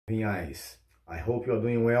Vinhais. I hope you're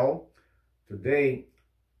doing well. Today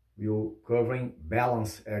we're covering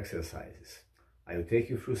balance exercises. I will take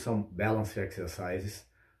you through some balance exercises.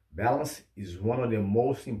 Balance is one of the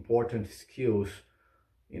most important skills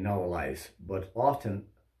in our lives, but often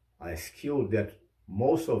a skill that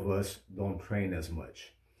most of us don't train as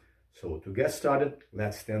much. So to get started,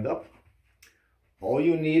 let's stand up. All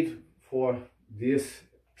you need for this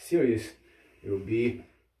series will be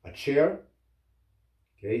a chair,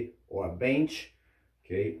 okay, or a bench,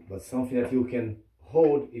 okay, but something that you can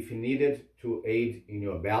hold if needed to aid in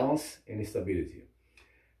your balance and stability.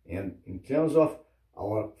 And in terms of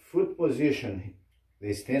our foot position,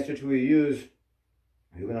 the stance that we use,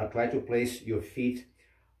 you're going to try to place your feet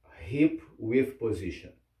hip width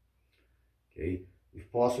position, okay,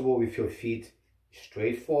 if possible with your feet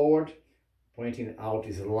straight forward, pointing out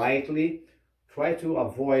slightly. Try to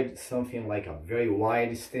avoid something like a very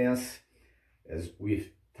wide stance, as with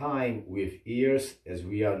time, with years, as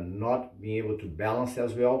we are not being able to balance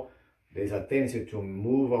as well. There's a tendency to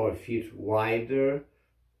move our feet wider.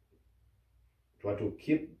 Try to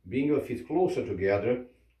keep bring your feet closer together.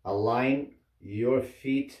 Align your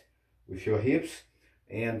feet with your hips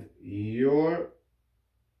and your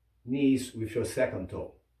knees with your second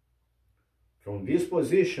toe. From this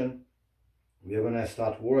position, we are going to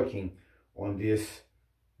start working on this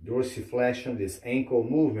dorsiflexion, this ankle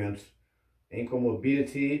movement. Ankle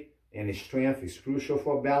mobility and strength is crucial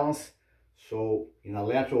for balance. So in a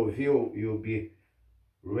lateral view, you'll be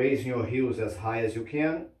raising your heels as high as you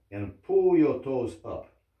can and pull your toes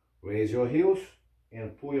up. Raise your heels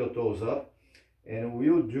and pull your toes up. And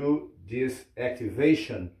we'll do this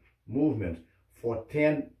activation movement for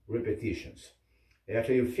 10 repetitions.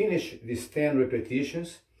 After you finish these 10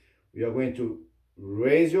 repetitions, we are going to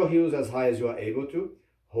raise your heels as high as you are able to,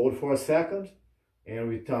 hold for a second, and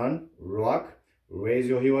return, rock, raise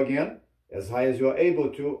your heel again, as high as you are able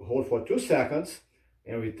to, hold for 2 seconds,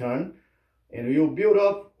 and return. And we'll build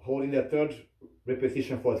up, holding the third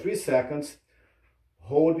repetition for 3 seconds.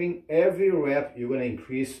 Holding every rep, you're going to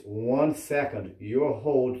increase 1 second your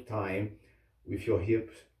hold time with your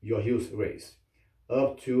heels raised,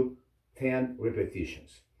 up to 10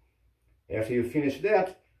 repetitions. After you finish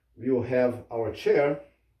that, we will have our chair,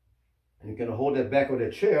 and you can hold the back of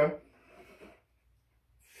the chair,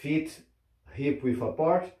 feet hip width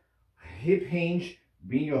apart, hip hinge,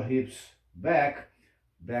 bring your hips back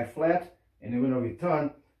flat, and you're going to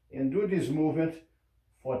return and do this movement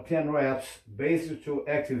for 10 reps, basically to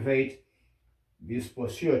activate this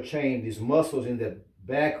posterior chain, these muscles in the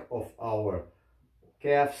back of our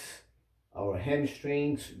calves, our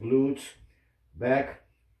hamstrings, glutes, back.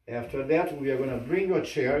 After that, we are going to bring your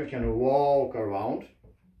chair. You can walk around,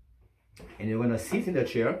 and you're going to sit in the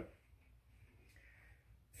chair,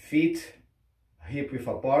 feet hip width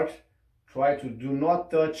apart. Try to do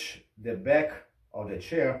not touch the back of the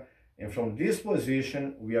chair. And from this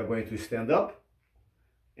position, we are going to stand up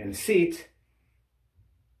and sit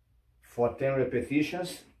for 10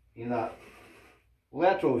 repetitions in a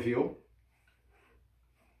lateral view.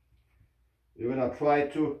 You're going to try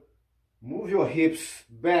to move your hips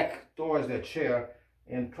back towards the chair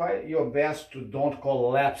and try your best to don't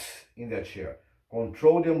collapse in the chair.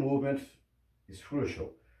 Control the movement is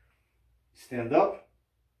crucial. Stand up,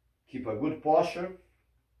 keep a good posture,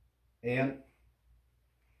 and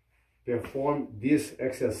perform this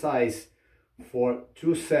exercise for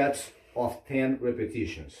 2 sets of 10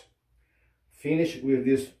 repetitions. Finish with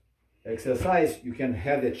this exercise. You can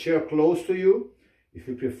have the chair close to you if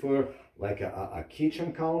you prefer, like a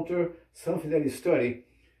kitchen counter, something that is sturdy.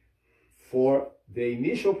 For the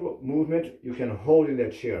initial movement, you can hold in the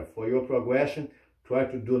chair. For your progression, try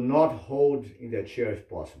to do not hold in the chair if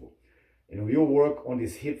possible. And we'll work on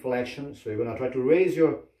this hip flexion. So you're going to try to raise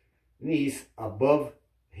your knees above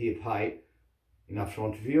hip height in a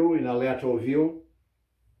front view, in a lateral view.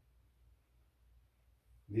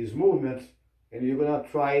 This movement, and you're going to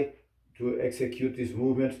try to execute this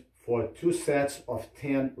movement for 2 sets of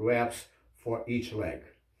 10 reps for each leg.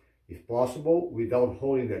 If possible, without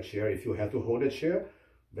holding the chair. If you have to hold the chair,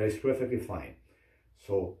 that is perfectly fine.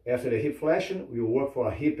 So after the hip flexion, we will work for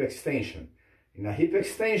a hip extension. In a hip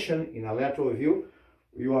extension, in a lateral view,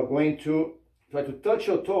 you are going to try to touch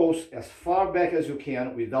your toes as far back as you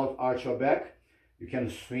can without arch your back. You can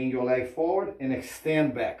swing your leg forward and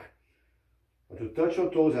extend back. But to touch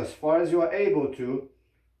your toes as far as you are able to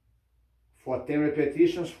for 10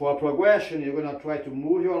 repetitions. For progression, you're going to try to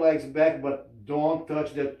move your legs back, but don't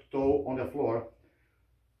touch the toe on the floor.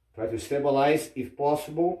 Try to stabilize, if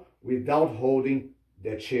possible, without holding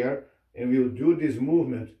the chair. And we'll do this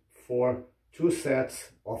movement for 2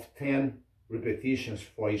 sets of 10 repetitions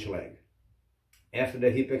for each leg. After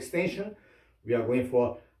the hip extension, we are going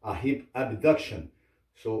for a hip abduction.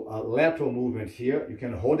 So a lateral movement here. You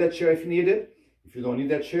can hold that chair if needed. If you don't need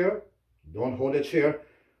that chair, don't hold the chair.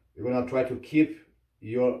 You're going to try to keep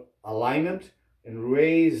your alignment and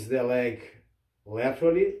raise the leg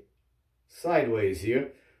laterally, sideways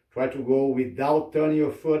here. Try to go without turning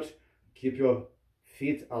your foot. Keep your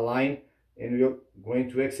feet aligned, and you're going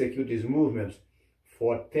to execute this movement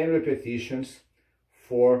for 10 repetitions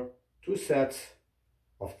for 2 sets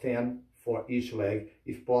of 10 for each leg,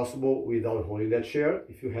 if possible, without holding that chair.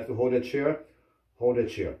 If you have to hold a chair, hold a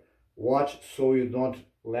chair. Watch so you don't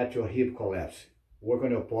let your hip collapse. Work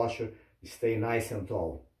on your posture, stay nice and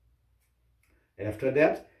tall. After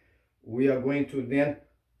that, we are going to then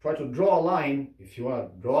try to draw a line. If you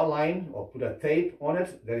want to draw a line or put a tape on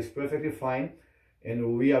it, that is perfectly fine.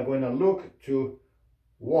 And we are going to look to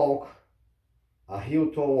walk a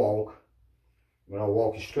heel-toe walk. I'm going to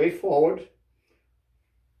walk straight forward,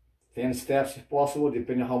 10 steps if possible,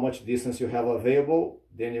 depending on how much distance you have available.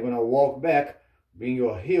 Then you're going to walk back, bring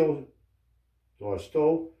your heel towards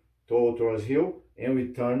toe, toe towards heel, and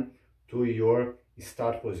return to your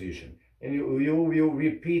start position. And you will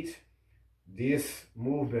repeat this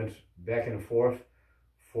movement back and forth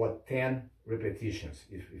for 10 repetitions,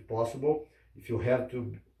 if possible. If you have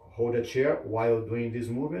to hold a chair while doing this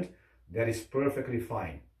movement, that is perfectly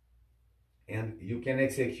fine. And you can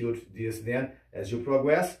execute this then as you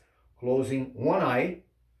progress, closing one eye.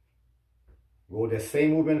 Go the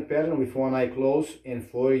same movement pattern with one eye closed, and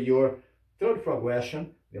for your third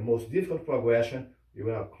progression, the most difficult progression, you're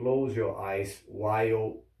going to close your eyes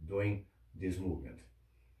while doing this movement.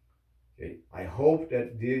 Okay, I hope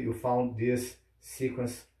that you found this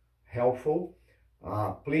sequence helpful.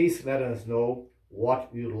 Please let us know what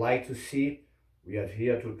you'd like to see. We are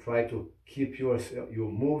here to try to keep you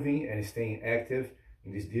moving and staying active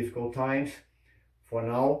in these difficult times. For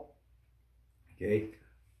now, okay,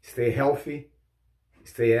 stay healthy,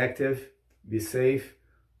 stay active, be safe.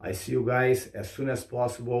 I see you guys as soon as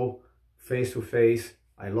possible, face to face.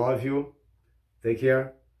 I love you. Take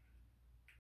care.